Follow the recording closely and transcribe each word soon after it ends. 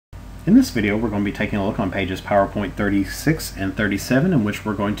In this video, we're going to be taking a look on pages PowerPoint 36 and 37, in which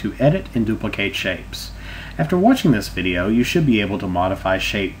we're going to edit and duplicate shapes. After watching this video, you should be able to modify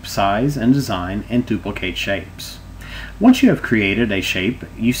shape size and design and duplicate shapes. Once you have created a shape,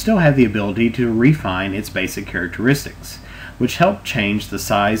 you still have the ability to refine its basic characteristics, which help change the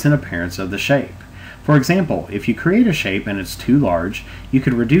size and appearance of the shape. For example, if you create a shape and it's too large, you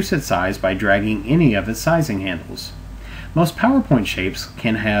could reduce its size by dragging any of its sizing handles. Most PowerPoint shapes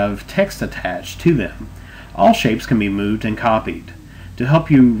can have text attached to them. All shapes can be moved and copied. To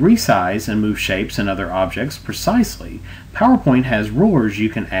help you resize and move shapes and other objects precisely, PowerPoint has rulers you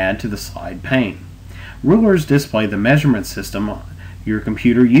can add to the slide pane. Rulers display the measurement system your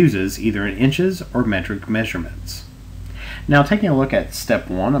computer uses, either in inches or metric measurements. Now, taking a look at step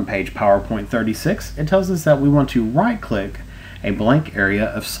 1 on page PowerPoint 36, it tells us that we want to right-click a blank area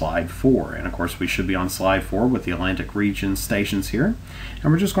of slide 4, and of course we should be on slide 4 with the Atlantic region stations here,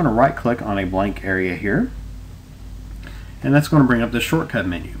 and we're just going to right click on a blank area here, and that's going to bring up the shortcut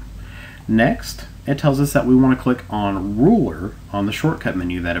menu. Next, it tells us that we want to click on ruler on the shortcut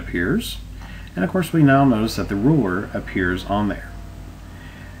menu that appears, and of course we now notice that the ruler appears on there.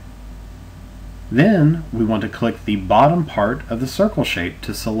 Then we want to click the bottom part of the circle shape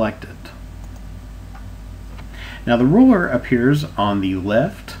to select it. Now the ruler appears on the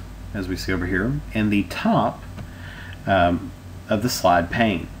left, as we see over here, and the top of the slide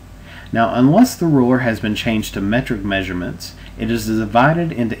pane. Now, unless the ruler has been changed to metric measurements, it is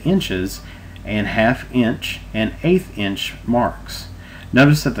divided into inches and ½ and 1/8 inch marks.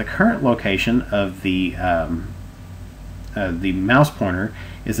 Notice that the current location of the mouse pointer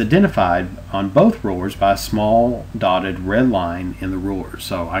is identified on both rulers by a small dotted red line in the ruler.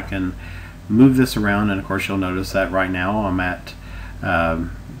 So I can move this around, and of course you'll notice that right now I'm at,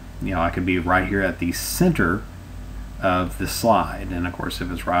 I could be right here at the center of the slide, and of course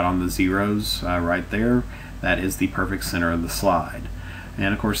if it's right on the zeros right there, that is the perfect center of the slide.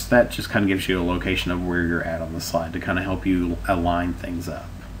 And of course that just kind of gives you a location of where you're at on the slide to kind of help you align things up.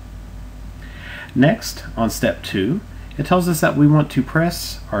 Next, on step 2, it tells us that we want to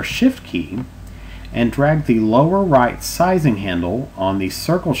press our shift key and drag the lower right sizing handle on the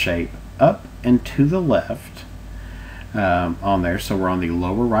circle shape up and to the left on there. So we're on the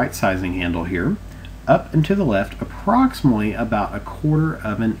lower right sizing handle here, up and to the left approximately about 1/4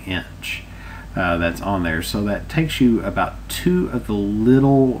 of an inch. That's on there. So that takes you about 2 of the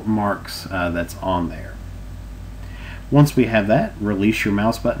little marks that's on there. Once we have that, release your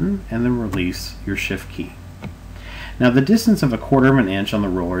mouse button and then release your shift key. Now the distance of 1/4 of an inch on the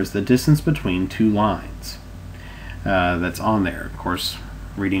ruler is the distance between two lines that's on there. Of course,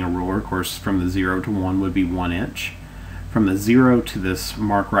 reading a ruler, of course, from the 0 to 1 would be 1 inch. From the 0 to this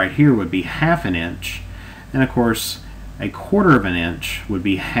mark right here would be ½ an inch. And of course, 1/4 of an inch would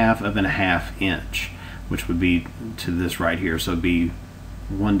be ½ of a ½ inch, which would be to this right here. So it'd be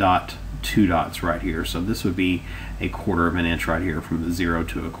 1 dot, 2 dots right here. So this would be 1/4 of an inch right here from the 0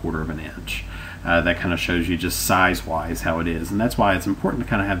 to 1/4 of an inch. That kind of shows you just size-wise how it is. And that's why it's important to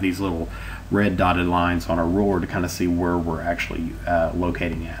kind of have these little red dotted lines on a ruler to kind of see where we're actually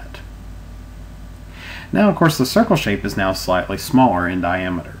locating at. Now, of course, the circle shape is now slightly smaller in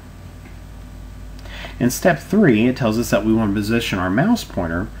diameter. In step 3, it tells us that we want to position our mouse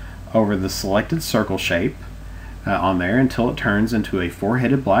pointer over the selected circle shape on there until it turns into a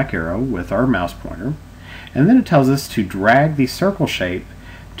 4-headed black arrow with our mouse pointer. And then it tells us to drag the circle shape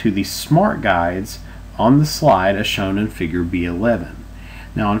to the smart guides on the slide as shown in figure B11.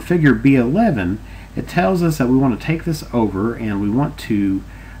 Now in figure B11, it tells us that we want to take this over and we want to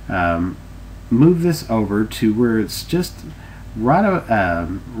move this over to where it's just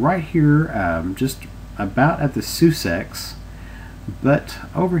right here, just about at the Sussex, but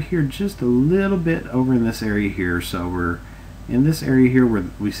over here just a little bit over in this area here. So we're in this area here where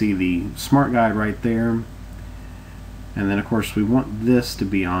we see the smart guide right there, and then of course we want this to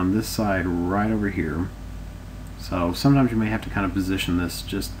be on this side right over here. So sometimes you may have to kind of position this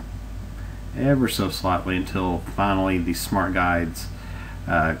just ever so slightly until finally the smart guides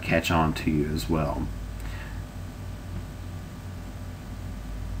catch on to you as well.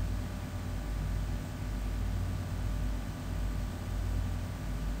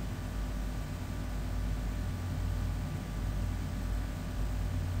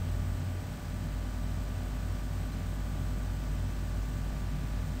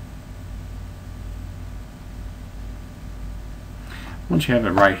 Once you have it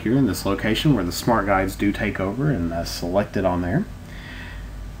right here in this location where the smart guides do take over and select it on there,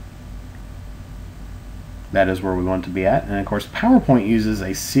 that is where we want to be at. And of course, PowerPoint uses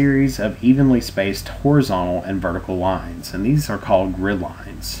a series of evenly spaced horizontal and vertical lines, and these are called grid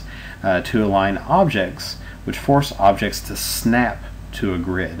lines. to align objects, which force objects to snap to a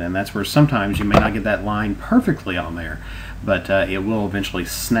grid. And that's where sometimes you may not get that line perfectly on there, but it will eventually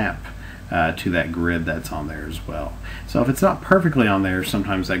snap to that grid that's on there as well. So if it's not perfectly on there,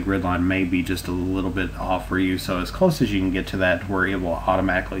 sometimes that grid line may be just a little bit off for you. So as close as you can get to that, where it will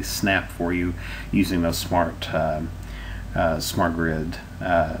automatically snap for you using those smart grid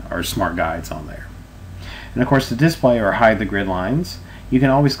or smart guides on there. And of course, to display or hide the grid lines, you can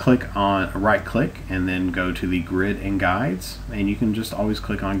always right click and then go to the grid and guides, and you can just always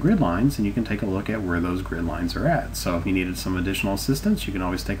click on grid lines and you can take a look at where those grid lines are at. So if you needed some additional assistance, you can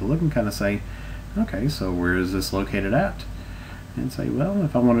always take a look and kind of say, okay, so where is this located at? And say, well,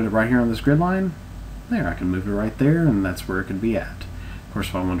 if I wanted it right here on this grid line, there, I can move it right there, and that's where it could be at. Of course,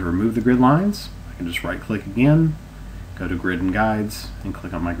 if I want to remove the grid lines, I can just right click again, go to grid and guides, and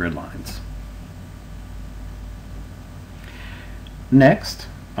click on my grid lines. Next,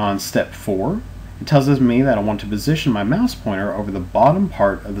 on step 4, it tells me that I want to position my mouse pointer over the bottom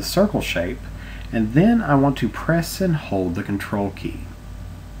part of the circle shape, and then I want to press and hold the control key.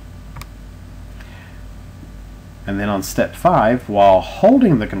 And then on step 5, while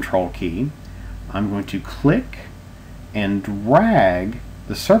holding the control key, I'm going to click and drag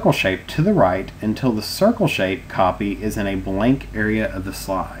the circle shape to the right until the circle shape copy is in a blank area of the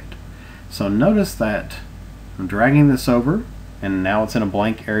slide. So notice that I'm dragging this over, and now it's in a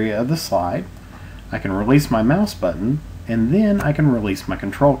blank area of the slide. I can release my mouse button, and then I can release my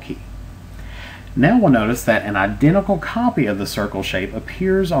control key. Now we'll notice that an identical copy of the circle shape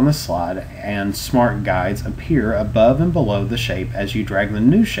appears on the slide, and smart guides appear above and below the shape as you drag the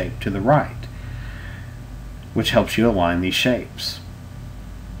new shape to the right, which helps you align these shapes.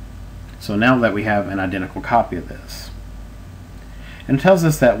 So now that we have an identical copy of this. And it tells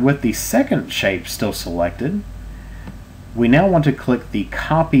us that with the second shape still selected, we now want to click the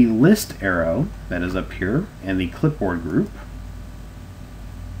copy list arrow that is up here in the clipboard group.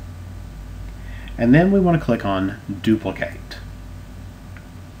 And then we want to click on duplicate.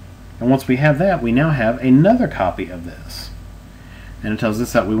 And once we have that, we now have another copy of this. And it tells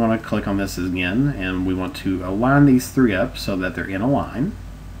us that we want to click on this again, and we want to align these three up so that they're in a line.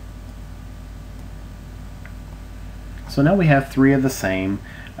 So now we have 3 of the same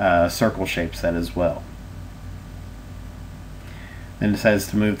circle shape set as well. Then it says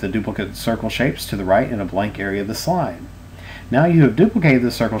to move the duplicate circle shapes to the right in a blank area of the slide. Now you have duplicated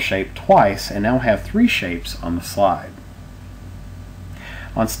the circle shape twice and now have 3 shapes on the slide.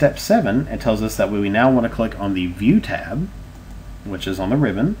 On step 7, it tells us that we now want to click on the View tab, which is on the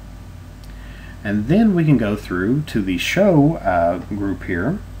ribbon, and then we can go through to the Show group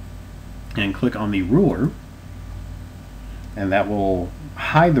here and click on the ruler, and that will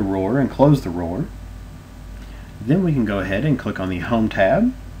hide the ruler and close the ruler. Then we can go ahead and click on the Home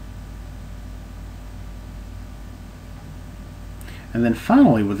tab. And then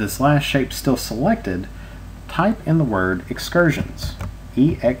finally, with this last shape still selected, type in the word excursions.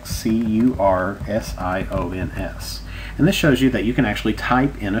 E-X-C-U-R-S-I-O-N-S. And this shows you that you can actually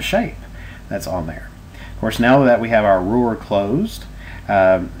type in a shape that's on there. Of course, now that we have our ruler closed,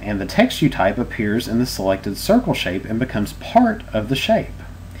 and the text you type appears in the selected circle shape and becomes part of the shape.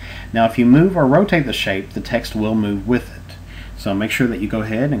 Now if you move or rotate the shape, the text will move with it. So make sure that you go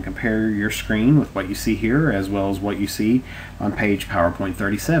ahead and compare your screen with what you see here as well as what you see on page PowerPoint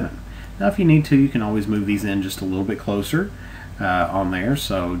 37. Now if you need to, you can always move these in just a little bit closer on there,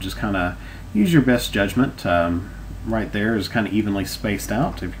 so just kind of use your best judgment. Right there is kind of evenly spaced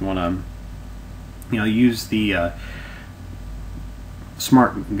out. If you want to use the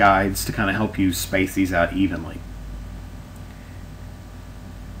smart guides to kind of help you space these out evenly.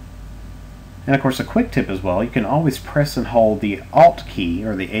 And of course, a quick tip as well, you can always press and hold the Alt key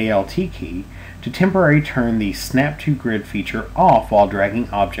or the ALT key to temporarily turn the Snap to Grid feature off while dragging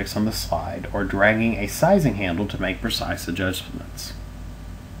objects on the slide or dragging a sizing handle to make precise adjustments.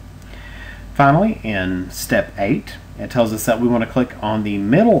 Finally, in step 8, it tells us that we want to click on the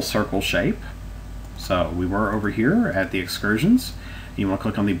middle circle shape. So we were over here at the excursions. You want to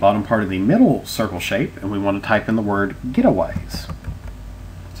click on the bottom part of the middle circle shape, and we want to type in the word getaways.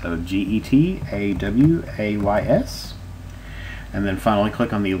 So G-E-T-A-W-A-Y-S. And then finally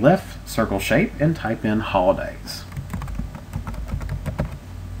click on the left circle shape and type in holidays.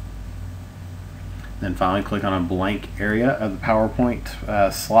 Then finally click on a blank area of the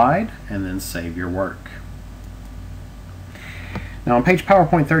PowerPoint slide and then save your work. Now on page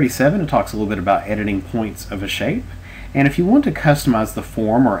PowerPoint 37, it talks a little bit about editing points of a shape. And if you want to customize the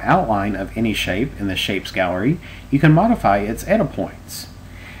form or outline of any shape in the Shapes gallery, you can modify its edit points.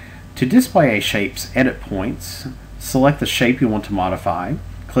 To display a shape's edit points, select the shape you want to modify,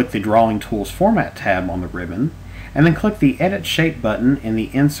 Click the Drawing Tools Format tab on the ribbon, and then click the Edit Shape button in the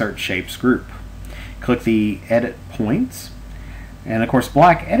Insert Shapes group. Click the Edit Points, and of course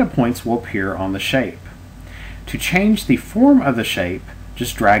black edit points will appear on the shape. To change the form of the shape,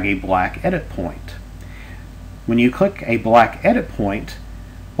 just drag a black edit point. When you click a black edit point,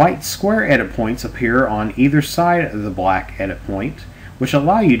 white square edit points appear on either side of the black edit point, which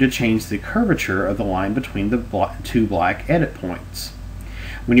allow you to change the curvature of the line between the two black edit points.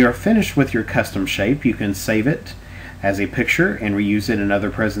 When you are finished with your custom shape, you can save it as a picture and reuse it in other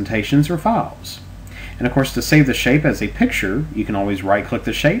presentations or files. And of course, to save the shape as a picture, you can always right-click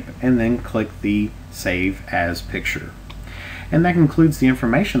the shape and then click the Save as Picture. And that concludes the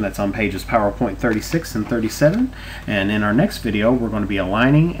information that's on pages PowerPoint 36 and 37. And in our next video, we're going to be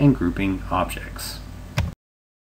aligning and grouping objects.